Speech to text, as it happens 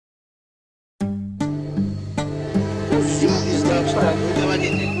Я говорю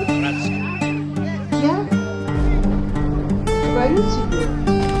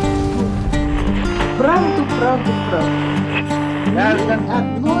тебе правду.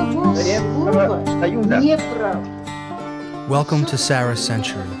 Одного слова неправда. Welcome to Sarah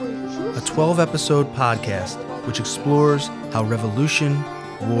Century, a 12-episode podcast which explores how revolution,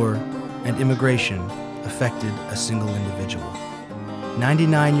 war, and immigration affected a single individual.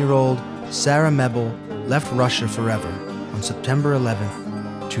 99-year-old Sarah Mebel left Russia forever on September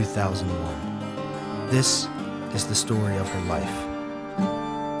 11th, 2001. This is the story of her life.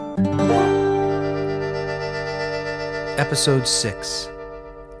 Episode 6,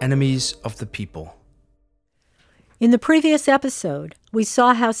 Enemies of the People. In the previous episode, we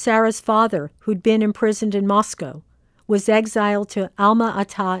saw how Sarah's father, who'd been imprisoned in Moscow, was exiled to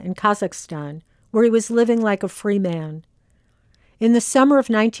Alma-Ata in Kazakhstan, where he was living like a free man. In the summer of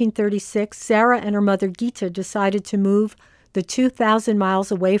 1936, Sarah and her mother Gita decided to move the 2,000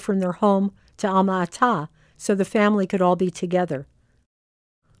 miles away from their home to Alma-Ata so the family could all be together.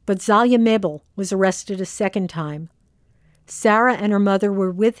 But Zalya Mebel was arrested a second time. Sarah and her mother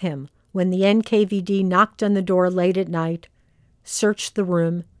were with him when the NKVD knocked on the door late at night, searched the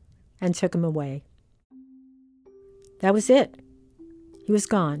room, and took him away. That was it. He was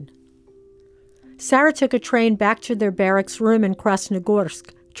gone. Sarah took a train back to their barracks room in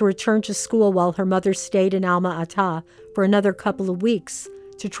Krasnogorsk to return to school while her mother stayed in Alma-Ata for another couple of weeks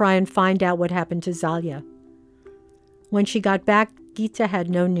to try and find out what happened to Zalya. When she got back, Gita had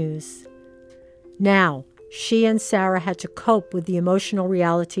no news. Now, she and Sarah had to cope with the emotional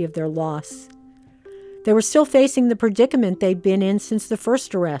reality of their loss. They were still facing the predicament they'd been in since the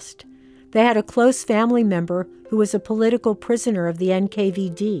first arrest. They had a close family member who was a political prisoner of the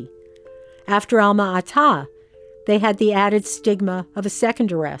NKVD. After Alma-Ata, they had the added stigma of a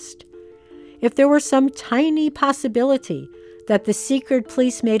second arrest. If there were some tiny possibility that the secret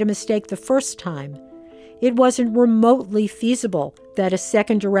police made a mistake the first time, it wasn't remotely feasible that a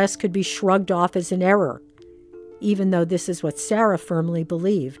second arrest could be shrugged off as an error, even though this is what Sarah firmly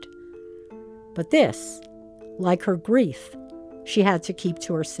believed. But this, like her grief, she had to keep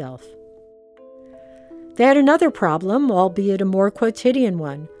to herself. They had another problem, albeit a more quotidian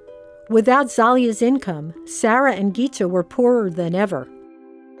one. Without Zalya's income, Sarah and Gita were poorer than ever.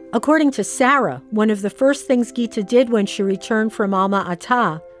 According to Sarah, one of the first things Gita did when she returned from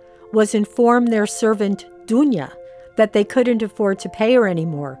Alma-Ata was inform their servant Dunya that they couldn't afford to pay her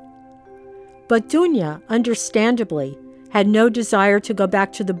anymore. But Dunya, understandably, had no desire to go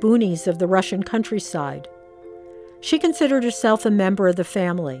back to the boonies of the Russian countryside. She considered herself a member of the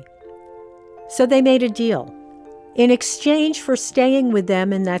family. So they made a deal. In exchange for staying with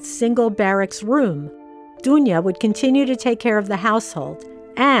them in that single barracks room, Dunya would continue to take care of the household,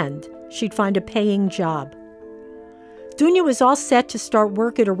 and she'd find a paying job. Dunya was all set to start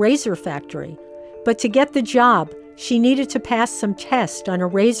work at a razor factory, but to get the job, she needed to pass some test on a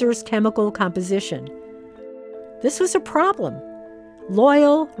razor's chemical composition. This was a problem.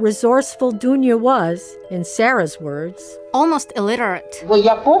 Loyal, resourceful Dunya was, in Sarah's words, almost illiterate.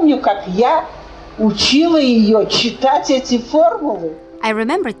 Я помню, как я учила ее читать эти формулы. I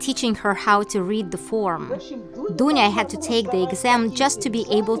remember teaching her how to read the form. Dunya had to take the exam just to be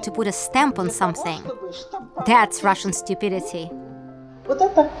able to put a stamp on something. That's Russian stupidity. Вот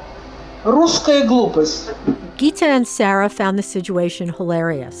это русская глупость. Gita and Sarah found the situation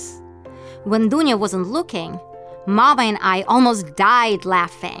hilarious. When Dunya wasn't looking, Mama and I almost died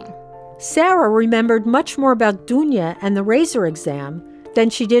laughing. Sarah remembered much more about Dunya and the razor exam than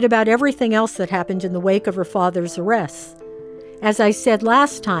she did about everything else that happened in the wake of her father's arrests. As I said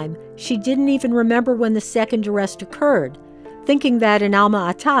last time, she didn't even remember when the second arrest occurred, thinking that in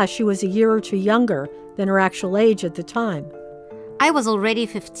Alma-Ata she was a year or two younger than her actual age at the time. I was already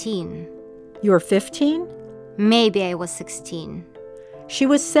 15. You were 15? Maybe I was 16. She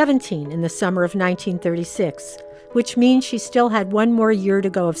was 17 in the summer of 1936, which means she still had one more year to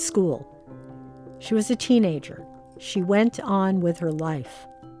go of school. She was a teenager. She went on with her life.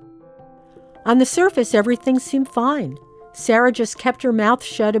 On the surface, everything seemed fine. Sarah just kept her mouth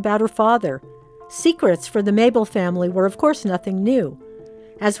shut about her father. Secrets for the Mebel family were, of course, nothing new.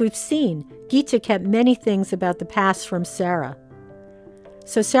 As we've seen, Gita kept many things about the past from Sarah.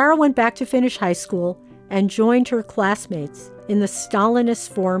 So Sarah went back to finish high school and joined her classmates in the Stalinist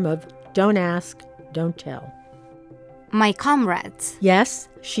form of don't ask, don't tell. My comrades. Yes,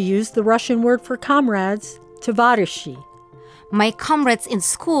 she used the Russian word for comrades, tovarishi. My comrades in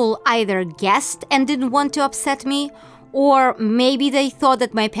school either guessed and didn't want to upset me, or maybe they thought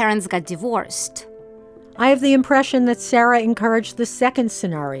that my parents got divorced. I have the impression that Sarah encouraged the second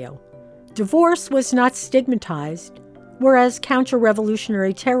scenario. Divorce was not stigmatized. whereas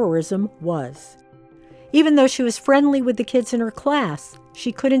counter-revolutionary terrorism was. Even though she was friendly with the kids in her class,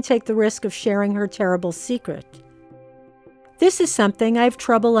 she couldn't take the risk of sharing her terrible secret. This is something I have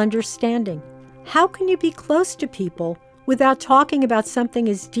trouble understanding. How can you be close to people without talking about something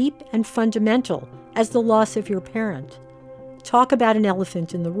as deep and fundamental as the loss of your parent? Talk about an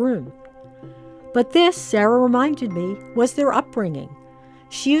elephant in the room. But this, Sarah reminded me, was their upbringing.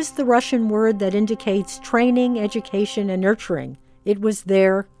 She used the Russian word that indicates training, education, and nurturing. It was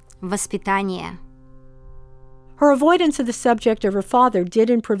their Воспитание. Her avoidance of the subject of her father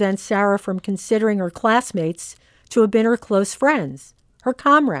didn't prevent Sarah from considering her classmates to have been her close friends, her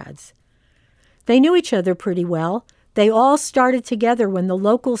comrades. They knew each other pretty well. They all started together when the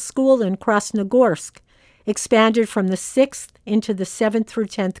local school in Krasnogorsk expanded from the 6th into the 7th through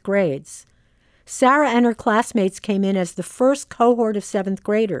 10th grades. Sarah and her classmates came in as the first cohort of 7th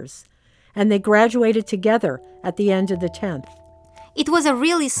graders, and they graduated together at the end of the 10th. It was a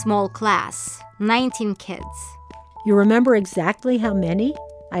really small class, 19 kids. You remember exactly how many?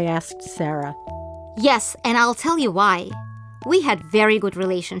 I asked Sarah. Yes, and I'll tell you why. We had very good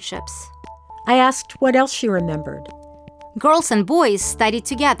relationships. I asked what else she remembered. Girls and boys studied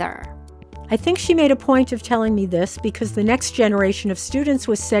together. I think she made a point of telling me this because the next generation of students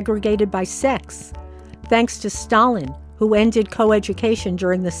was segregated by sex, thanks to Stalin, who ended coeducation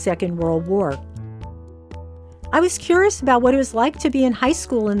during the Second World War. I was curious about what it was like to be in high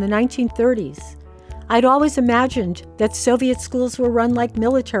school in the 1930s. I'd always imagined that Soviet schools were run like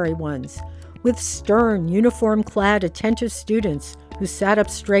military ones, with stern, uniform-clad, attentive students who sat up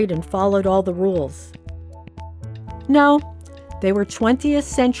straight and followed all the rules. No, they were 20th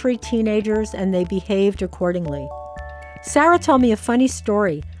century teenagers and they behaved accordingly. Sarah told me a funny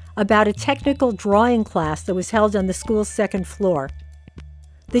story about a technical drawing class that was held on the school's second floor.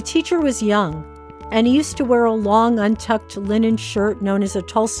 The teacher was young, and he used to wear a long, untucked linen shirt known as a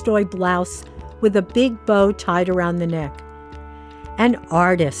Tolstoy blouse with a big bow tied around the neck. An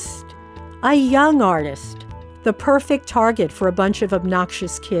artist, a young artist, the perfect target for a bunch of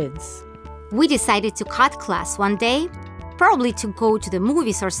obnoxious kids. We decided to cut class one day, probably to go to the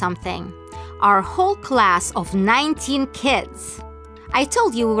movies or something. Our whole class of 19 kids. I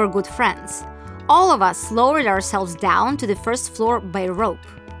told you we were good friends. All of us lowered ourselves down to the first floor by rope.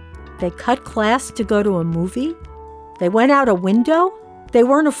 They cut class to go to a movie? They went out a window? They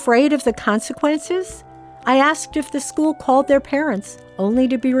weren't afraid of the consequences? I asked if the school called their parents, only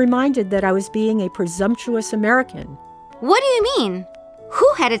to be reminded that I was being a presumptuous American. What do you mean? Who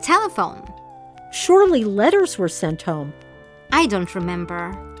had a telephone? Surely letters were sent home. I don't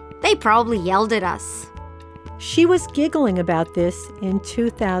remember. They probably yelled at us. She was giggling about this in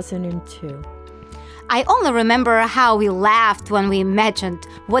 2002. I only remember how we laughed when we imagined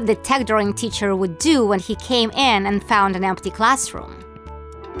what the tech drawing teacher would do when he came in and found an empty classroom.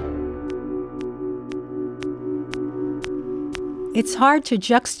 It's hard to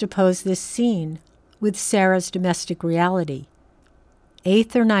juxtapose this scene with Sarah's domestic reality.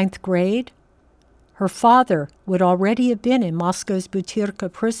 8th or 9th grade, her father would already have been in Moscow's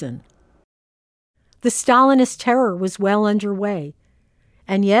Butyrka prison. The Stalinist terror was well underway,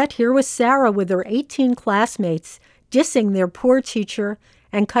 and yet here was Sarah with her 18 classmates dissing their poor teacher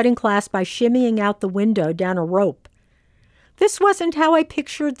and cutting class by shimmying out the window down a rope. This wasn't how I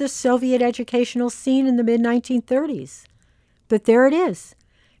pictured the Soviet educational scene in the mid-1930s. But there it is.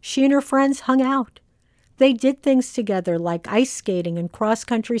 She and her friends hung out. They did things together like ice skating and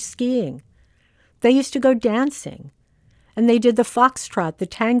cross-country skiing. They used to go dancing. And they did the foxtrot, the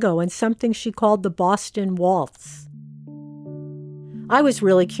tango, and something she called the Boston Waltz. I was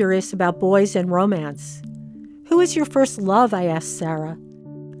really curious about boys and romance. Who was your first love? I asked Sarah.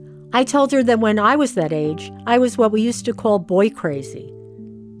 I told her that when I was that age, I was what we used to call boy crazy.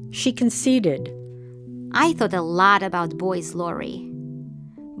 She conceded. I thought a lot about boys, Lori.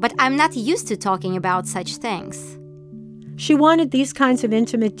 But I'm not used to talking about such things. She wanted these kinds of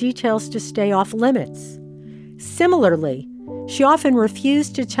intimate details to stay off limits. Similarly, she often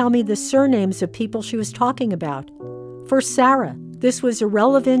refused to tell me the surnames of people she was talking about. For Sarah, this was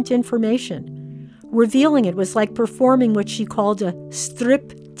irrelevant information. Revealing it was like performing what she called a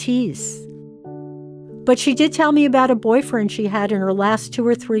strip-tease. But she did tell me about a boyfriend she had in her last 2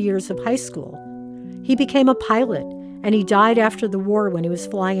 or 3 years of high school. He became a pilot, and he died after the war when he was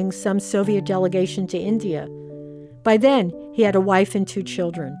flying some Soviet delegation to India. By then, he had a wife and 2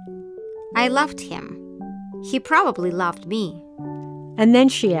 children. I loved him. He probably loved me. And then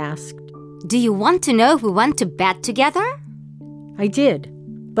she asked, Do you want to know if we went to bed together? I did,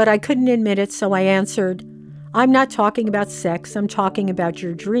 but I couldn't admit it, so I answered, I'm not talking about sex, I'm talking about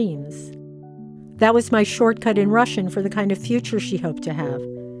your dreams. That was my shortcut in Russian for the kind of future she hoped to have.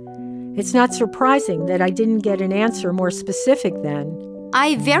 It's not surprising that I didn't get an answer more specific than,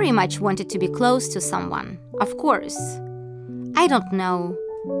 I very much wanted to be close to someone, of course. I don't know.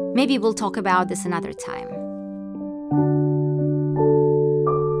 Maybe we'll talk about this another time.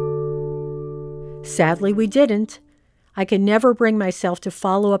 Sadly, we didn't. I could never bring myself to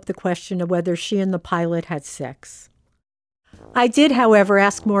follow up the question of whether she and the pilot had sex. I did, however,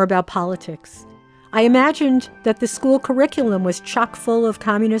 ask more about politics. I imagined that the school curriculum was chock full of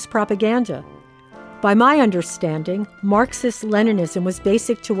communist propaganda. By my understanding, Marxist-Leninism was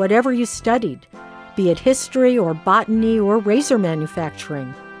basic to whatever you studied, be it history or botany or razor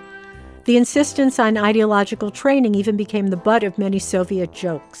manufacturing. The insistence on ideological training even became the butt of many Soviet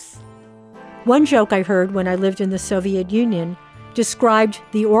jokes. One joke I heard when I lived in the Soviet Union described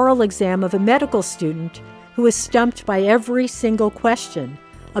the oral exam of a medical student who was stumped by every single question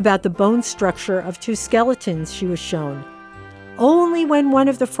about the bone structure of two skeletons she was shown. Only when one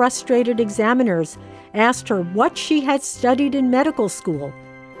of the frustrated examiners asked her what she had studied in medical school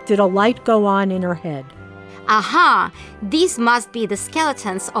did a light go on in her head. Aha! These must be the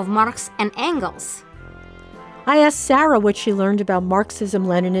skeletons of Marx and Engels. I asked Sarah what she learned about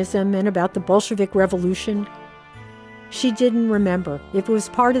Marxism-Leninism and about the Bolshevik Revolution. She didn't remember. If it was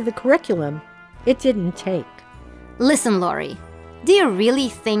part of the curriculum, it didn't take. Listen, Lori, do you really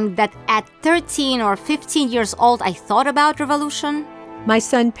think that at 13 or 15 years old I thought about revolution? My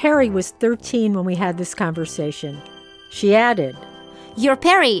son Perry was 13 when we had this conversation. She added, Your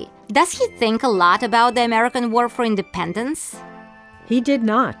Perry, does he think a lot about the American War for Independence? He did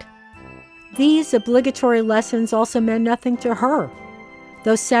not. These obligatory lessons also meant nothing to her,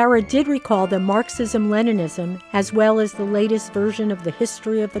 though Sarah did recall that Marxism-Leninism, as well as the latest version of the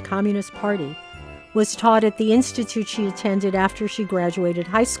history of the Communist Party, was taught at the institute she attended after she graduated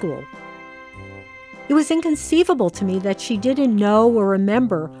high school. It was inconceivable to me that she didn't know or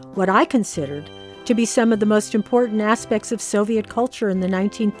remember what I considered to be some of the most important aspects of Soviet culture in the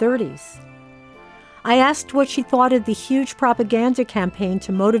 1930s. I asked what she thought of the huge propaganda campaign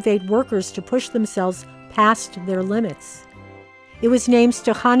to motivate workers to push themselves past their limits. It was named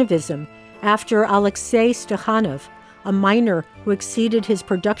Stakhanovism after Alexei Stakhanov, a miner who exceeded his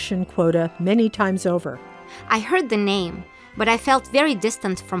production quota many times over. I heard the name, but I felt very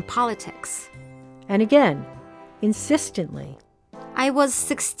distant from politics. And again, insistently. I was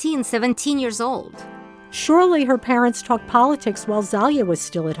 16, 17 years old. Surely her parents talked politics while Zalya was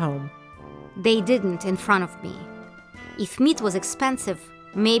still at home. They didn't in front of me. If meat was expensive,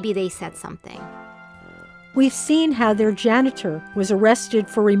 maybe they said something. We've seen how their janitor was arrested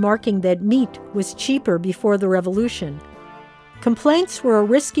for remarking that meat was cheaper before the revolution. Complaints were a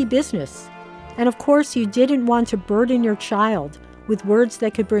risky business, and of course you didn't want to burden your child with words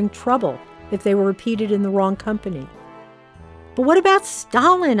that could bring trouble if they were repeated in the wrong company. But what about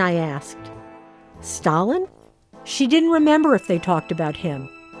Stalin, I asked. Stalin? She didn't remember if they talked about him.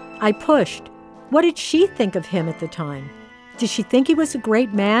 I pushed. What did she think of him at the time? Did she think he was a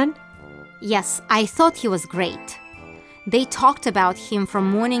great man? Yes, I thought he was great. They talked about him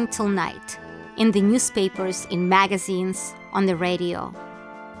from morning till night, in the newspapers, in magazines, on the radio.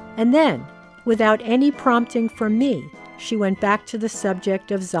 And then, without any prompting from me, she went back to the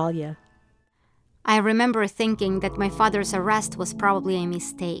subject of Zalya. I remember thinking that my father's arrest was probably a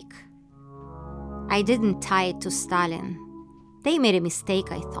mistake. I didn't tie it to Stalin. They made a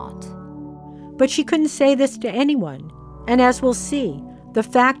mistake, I thought. But she couldn't say this to anyone. And as we'll see, the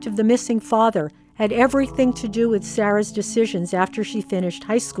fact of the missing father had everything to do with Sarah's decisions after she finished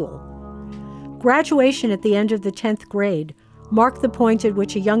high school. Graduation at the end of the 10th grade marked the point at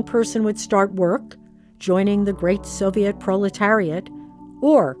which a young person would start work, joining the great Soviet proletariat,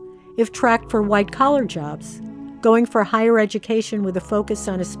 or, if tracked for white-collar jobs, going for higher education with a focus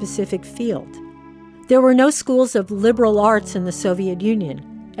on a specific field. There were no schools of liberal arts in the Soviet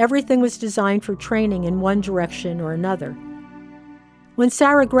Union. Everything was designed for training in one direction or another. When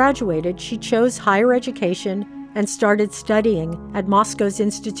Sarah graduated, she chose higher education and started studying at Moscow's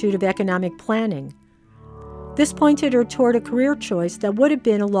Institute of Economic Planning. This pointed her toward a career choice that would have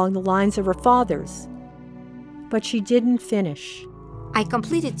been along the lines of her father's. But she didn't finish. I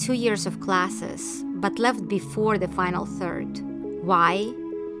completed 2 years of classes, but left before the final third. Why?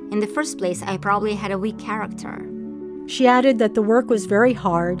 In the first place, I probably had a weak character. She added that the work was very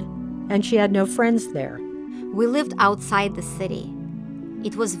hard, and she had no friends there. We lived outside the city.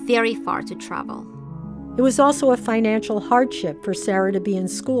 It was very far to travel. It was also a financial hardship for Sarah to be in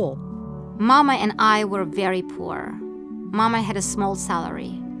school. Mama and I were very poor. Mama had a small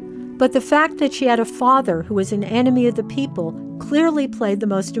salary. But the fact that she had a father who was an enemy of the people clearly played the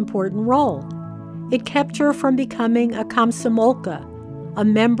most important role. It kept her from becoming a komsomolka, a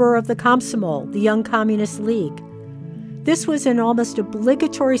member of the Komsomol, the Young Communist League. This was an almost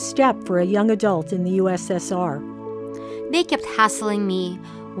obligatory step for a young adult in the USSR. They kept hassling me.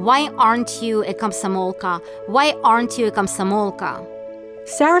 Why aren't you a komsomolka? Why aren't you a komsomolka?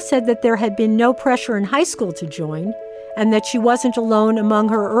 Sarah said that there had been no pressure in high school to join, and that she wasn't alone among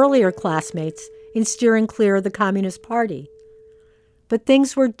her earlier classmates in steering clear of the Communist Party. But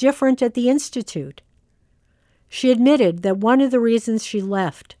things were different at the Institute. She admitted that one of the reasons she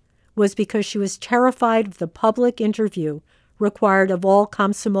left was because she was terrified of the public interview required of all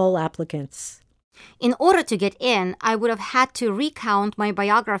Komsomol applicants. In order to get in, I would have had to recount my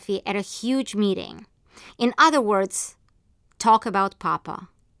biography at a huge meeting. In other words, talk about Papa.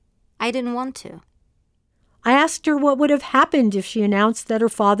 I didn't want to. I asked her what would have happened if she announced that her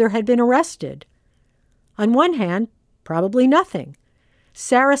father had been arrested. On one hand, probably nothing.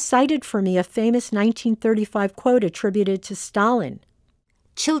 Sarah cited for me a famous 1935 quote attributed to Stalin.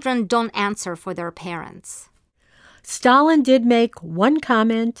 Children don't answer for their parents. Stalin did make one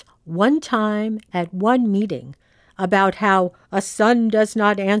comment one time at one meeting about how a son does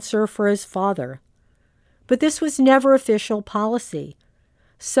not answer for his father. But this was never official policy.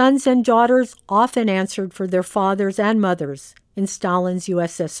 Sons and daughters often answered for their fathers and mothers in Stalin's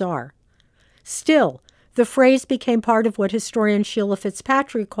USSR. Still, the phrase became part of what historian Sheila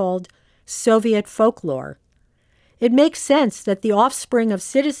Fitzpatrick called Soviet folklore. It makes sense that the offspring of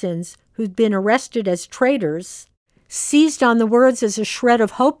citizens who'd been arrested as traitors seized on the words as a shred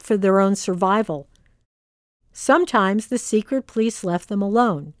of hope for their own survival. Sometimes the secret police left them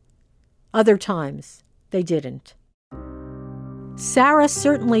alone. Other times, they didn't. Sarah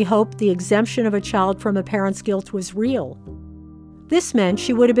certainly hoped the exemption of a child from a parent's guilt was real. This meant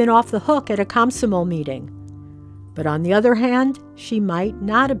she would have been off the hook at a Komsomol meeting. But on the other hand, she might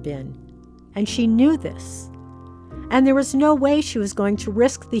not have been. And she knew this. And there was no way she was going to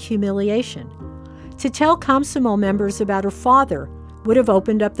risk the humiliation. To tell Komsomol members about her father would have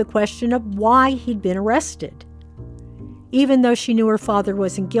opened up the question of why he'd been arrested. Even though she knew her father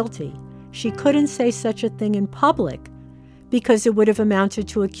wasn't guilty, she couldn't say such a thing in public because it would have amounted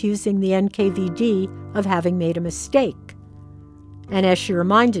to accusing the NKVD of having made a mistake. And as she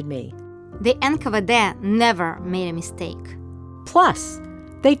reminded me, the NKVD never made a mistake. Plus,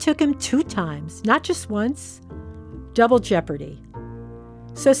 they took him 2 times, not just once. Double jeopardy.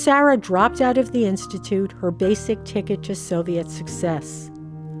 So Sarah dropped out of the Institute, her basic ticket to Soviet success.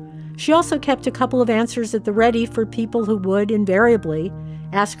 She also kept a couple of answers at the ready for people who would, invariably,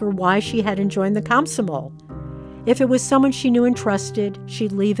 ask her why she hadn't joined the Komsomol. If it was someone she knew and trusted,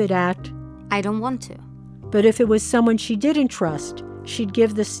 she'd leave it at, I don't want to. But if it was someone she didn't trust, she'd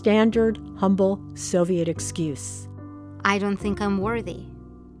give the standard, humble Soviet excuse. I don't think I'm worthy.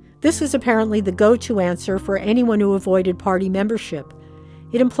 This was apparently the go-to answer for anyone who avoided party membership.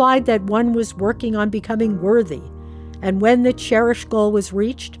 It implied that one was working on becoming worthy, and when the cherished goal was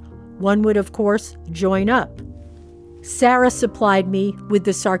reached, one would, of course, join up. Sarah supplied me with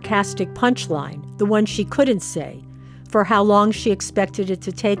the sarcastic punchline, the one she couldn't say, for how long she expected it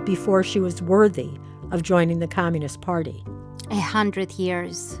to take before she was worthy of joining the Communist Party. 100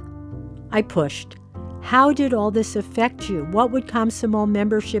 years. I pushed. How did all this affect you? What would Komsomol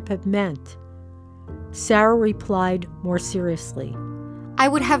membership have meant? Sarah replied more seriously. I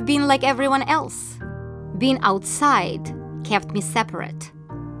would have been like everyone else. Being outside kept me separate.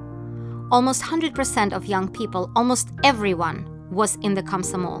 Almost 100% of young people, almost everyone, was in the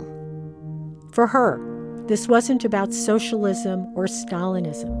Komsomol. For her, this wasn't about socialism or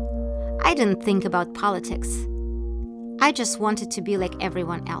Stalinism. I didn't think about politics. I just wanted to be like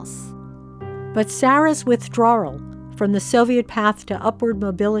everyone else. But Sarah's withdrawal from the Soviet path to upward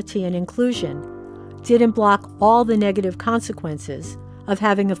mobility and inclusion didn't block all the negative consequences of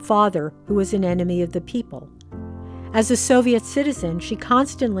having a father who was an enemy of the people. As a Soviet citizen, she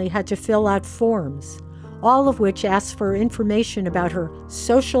constantly had to fill out forms, all of which asked for information about her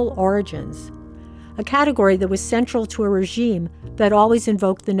social origins, a category that was central to a regime that always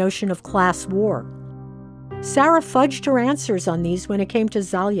invoked the notion of class war. Sarah fudged her answers on these when it came to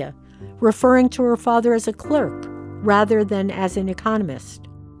Zalya, referring to her father as a clerk rather than as an economist.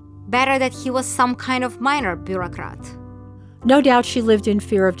 Better that he was some kind of minor bureaucrat. No doubt she lived in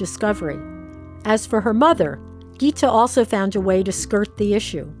fear of discovery. As for her mother, Gita also found a way to skirt the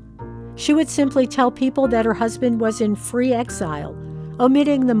issue. She would simply tell people that her husband was in free exile,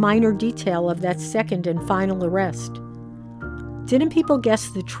 omitting the minor detail of that second and final arrest. Didn't people guess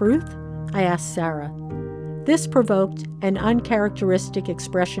the truth? I asked Sarah. This provoked an uncharacteristic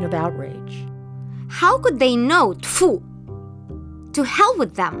expression of outrage. How could they know? Tfu! To hell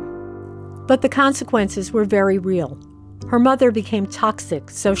with them! But the consequences were very real. Her mother became toxic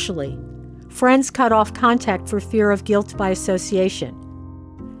socially. Friends cut off contact for fear of guilt by association.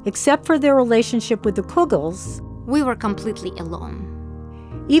 Except for their relationship with the Kugels, We were completely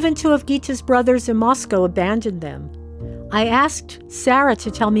alone. even two of Gita's brothers in Moscow abandoned them. I asked Sarah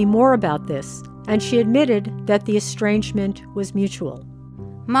to tell me more about this, and she admitted that the estrangement was mutual.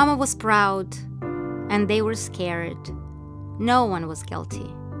 Mama was proud, and they were scared. No one was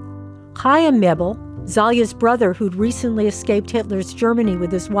guilty. Chaim Mebel, Zalya's brother who'd recently escaped Hitler's Germany with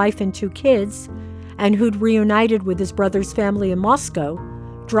his wife and 2 kids, and who'd reunited with his brother's family in Moscow,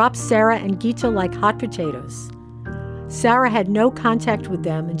 dropped Sarah and Gita like hot potatoes. Sarah had no contact with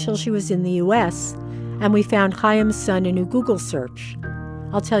them until she was in the U.S., and we found Chaim's son in a Google search.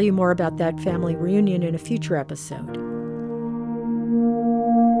 I'll tell you more about that family reunion in a future episode.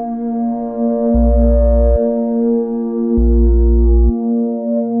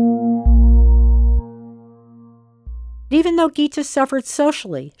 Even though Gita suffered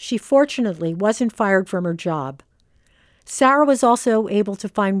socially, she fortunately wasn't fired from her job. Sarah was also able to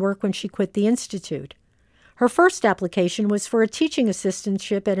find work when she quit the institute. Her first application was for a teaching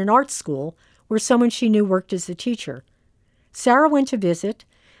assistantship at an art school where someone she knew worked as a teacher. Sarah went to visit,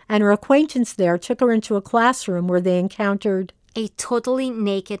 and her acquaintance there took her into a classroom where they encountered A totally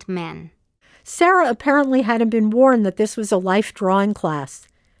naked man. Sarah apparently hadn't been warned that this was a life drawing class.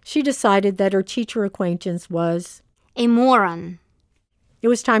 She decided that her teacher acquaintance was A moron. It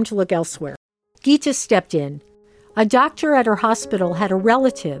was time to look elsewhere. Gita stepped in. A doctor at her hospital had a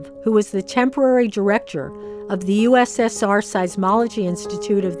relative who was the temporary director of the USSR Seismology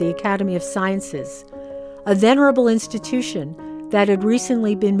Institute of the Academy of Sciences, a venerable institution that had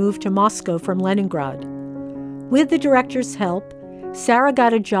recently been moved to Moscow from Leningrad. With the director's help, Sarah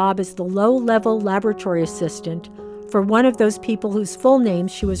got a job as the low-level laboratory assistant for one of those people whose full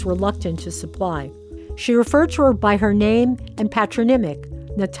names she was reluctant to supply. She referred to her by her name and patronymic,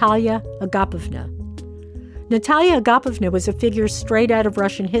 Natalia Agapovna. Natalia Agapovna was a figure straight out of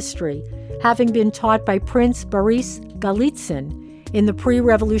Russian history, having been taught by Prince Boris Golitsyn in the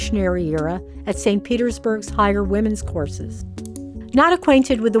pre-revolutionary era at St. Petersburg's higher women's courses. Not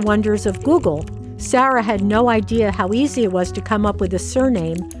acquainted with the wonders of Google, Sarah had no idea how easy it was to come up with a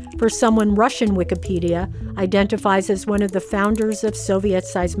surname for someone Russian Wikipedia identifies as one of the founders of Soviet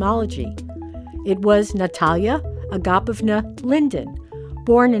seismology. It was Natalia Agapovna Linden,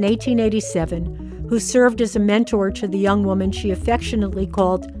 born in 1887, who served as a mentor to the young woman she affectionately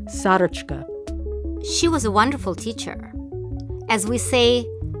called Sarochka. She was a wonderful teacher. As we say,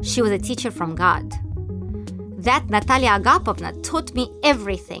 she was a teacher from God. That Natalia Agapovna taught me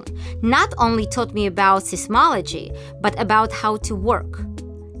everything. Not only taught me about seismology, but about how to work.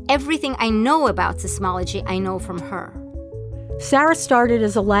 Everything I know about seismology, I know from her. Sarah started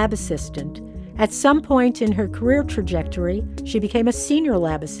as a lab assistant. At some point in her career trajectory, she became a senior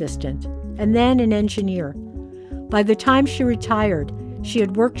lab assistant, and then an engineer. By the time she retired, she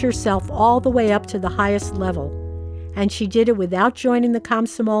had worked herself all the way up to the highest level, and she did it without joining the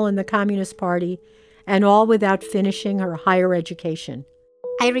Komsomol and the Communist Party, and all without finishing her higher education.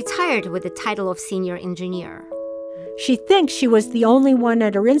 I retired with the title of senior engineer. She thinks she was the only one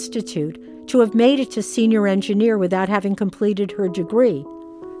at her institute to have made it to senior engineer without having completed her degree.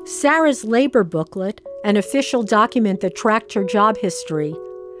 Sarah's labor booklet, an official document that tracked her job history,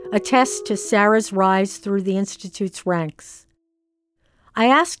 attests to Sarah's rise through the institute's ranks. I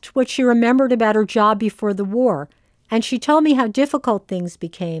asked what she remembered about her job before the war, and she told me how difficult things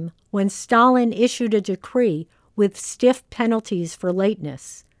became when Stalin issued a decree with stiff penalties for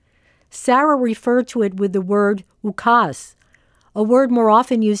lateness. Sarah referred to it with the word ukaz, a word more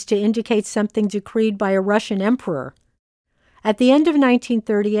often used to indicate something decreed by a Russian emperor. At the end of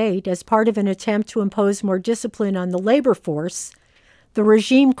 1938, as part of an attempt to impose more discipline on the labor force, the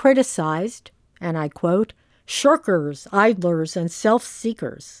regime criticized, and I quote, shirkers, idlers, and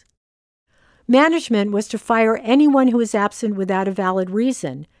self-seekers. Management was to fire anyone who was absent without a valid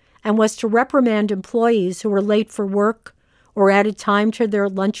reason, and was to reprimand employees who were late for work, or added time to their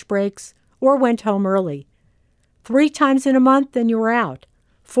lunch breaks, or went home early. 3 times in a month, and you were out.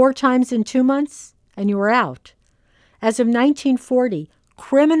 4 times in 2 months, and you were out. As of 1940,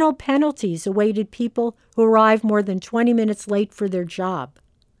 criminal penalties awaited people who arrived more than 20 minutes late for their job.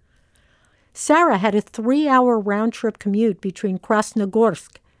 Sarah had a 3-hour round-trip commute between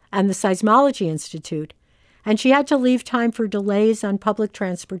Krasnogorsk and the Seismology Institute, and she had to leave time for delays on public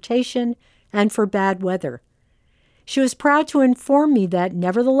transportation and for bad weather. She was proud to inform me that,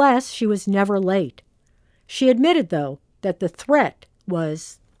 nevertheless, she was never late. She admitted, though, that the threat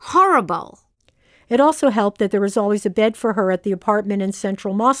was horrible. It also helped that there was always a bed for her at the apartment in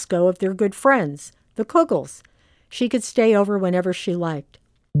central Moscow of their good friends, the Kugels. She could stay over whenever she liked.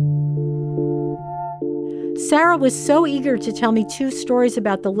 Sarah was so eager to tell me 2 stories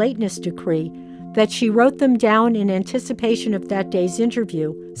about the lateness decree that she wrote them down in anticipation of that day's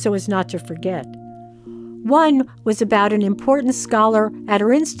interview so as not to forget. One was about an important scholar at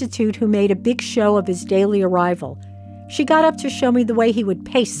her institute who made a big show of his daily arrival. She got up to show me the way he would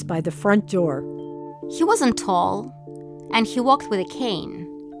pace by the front door. He wasn't tall, and he walked with a cane.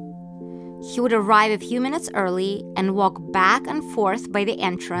 He would arrive a few minutes early and walk back and forth by the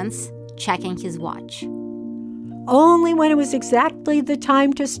entrance, checking his watch. Only when it was exactly the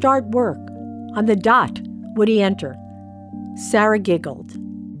time to start work, on the dot, would he enter. Sarah giggled.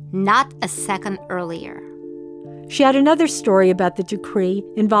 Not a second earlier. She had another story about the decree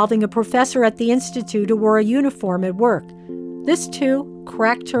involving a professor at the institute who wore a uniform at work. This, too,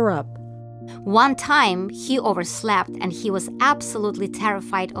 cracked her up. One time, he overslept and he was absolutely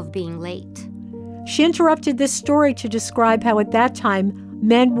terrified of being late. She interrupted this story to describe how at that time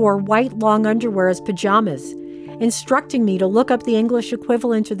men wore white long underwear as pajamas, instructing me to look up the English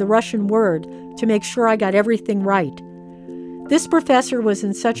equivalent to the Russian word to make sure I got everything right. This professor was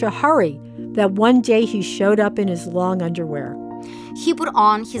in such a hurry that one day he showed up in his long underwear. He put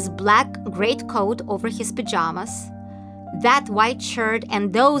on his black greatcoat over his pajamas, that white shirt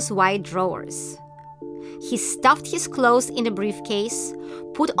and those white drawers. He stuffed his clothes in a briefcase,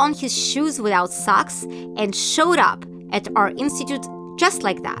 put on his shoes without socks, and showed up at our institute just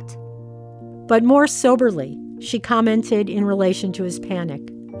like that. But more soberly, she commented in relation to his panic.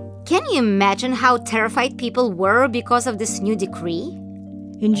 Can you imagine how terrified people were because of this new decree?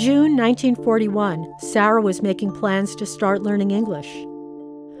 In June 1941, Sarah was making plans to start learning English.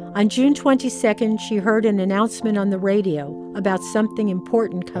 On June 22nd, she heard an announcement on the radio about something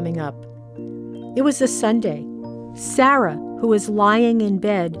important coming up. It was a Sunday. Sarah, who was lying in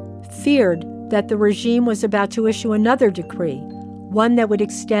bed, feared that the regime was about to issue another decree, one that would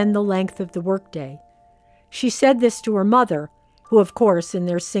extend the length of the workday. She said this to her mother, who, of course, in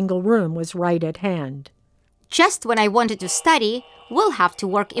their single room was right at hand. Just when I wanted to study, we'll have to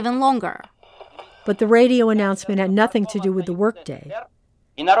work even longer. But the radio announcement had nothing to do with the workday.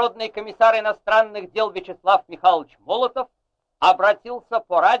 It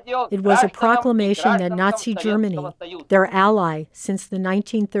was a proclamation that Nazi Germany, their ally since the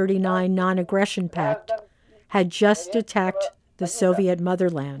 1939 Non-Aggression Pact, had just attacked the Soviet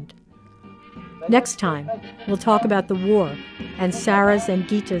motherland. Next time, we'll talk about the war and Sarah's and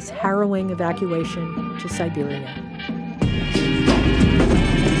Gita's harrowing evacuation to Siberia.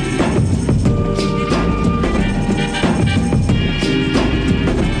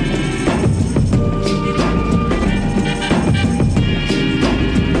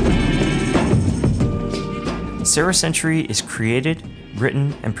 Sarah Century is created,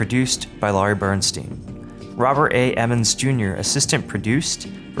 written, and produced by Laurie Bernstein. Robert A. Emmons Jr. assistant produced,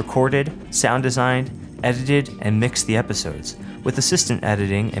 recorded, sound designed, edited, and mixed the episodes, with assistant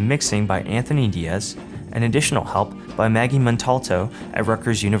editing and mixing by Anthony Diaz, and additional help by Maggie Montalto at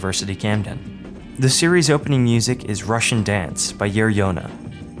Rutgers University Camden. The series opening music is Russian Dance by Yer Yona,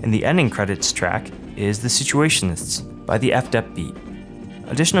 and the ending credits track is The Situationists by the Effed Up Beat.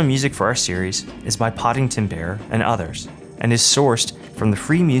 Additional music for our series is by Poddington Bear and others, and is sourced from the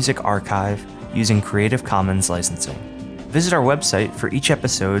Free Music Archive using Creative Commons licensing. Visit our website for each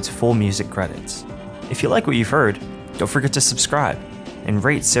episode's full music credits. If you like what you've heard, don't forget to subscribe and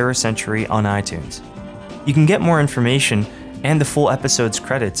rate Sarah Century on iTunes. You can get more information and the full episode's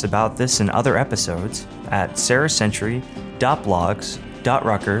credits about this and other episodes at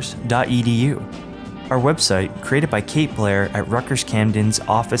sarahcentury.blogs.rutgers.edu. Our website, created by Kate Blair at Rutgers Camden's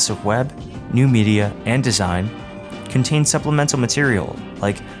Office of Web, New Media, and Design, contains supplemental material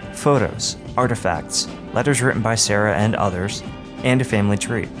like photos, artifacts, letters written by Sarah and others, and a family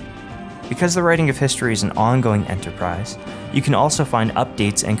tree. Because the writing of history is an ongoing enterprise, you can also find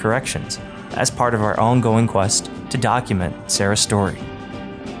updates and corrections as part of our ongoing quest to document Sarah's story.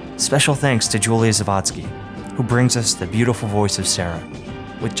 Special thanks to Julia Zavatsky, who brings us the beautiful voice of Sarah.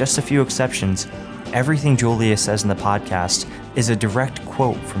 With just a few exceptions, everything Julia says in the podcast is a direct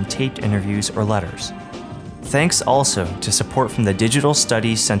quote from taped interviews or letters. Thanks also to support from the Digital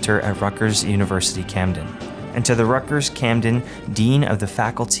Studies Center at Rutgers University Camden, and to the Rutgers Camden Dean of the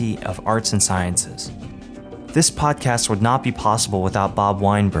Faculty of Arts and Sciences. This podcast would not be possible without Bob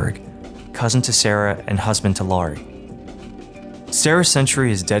Weinberg, cousin to Sarah and husband to Laurie. Sarah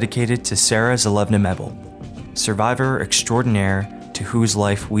Century is dedicated to Sarah Zalevna Mebel, survivor extraordinaire to whose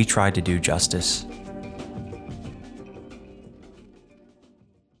life we tried to do justice.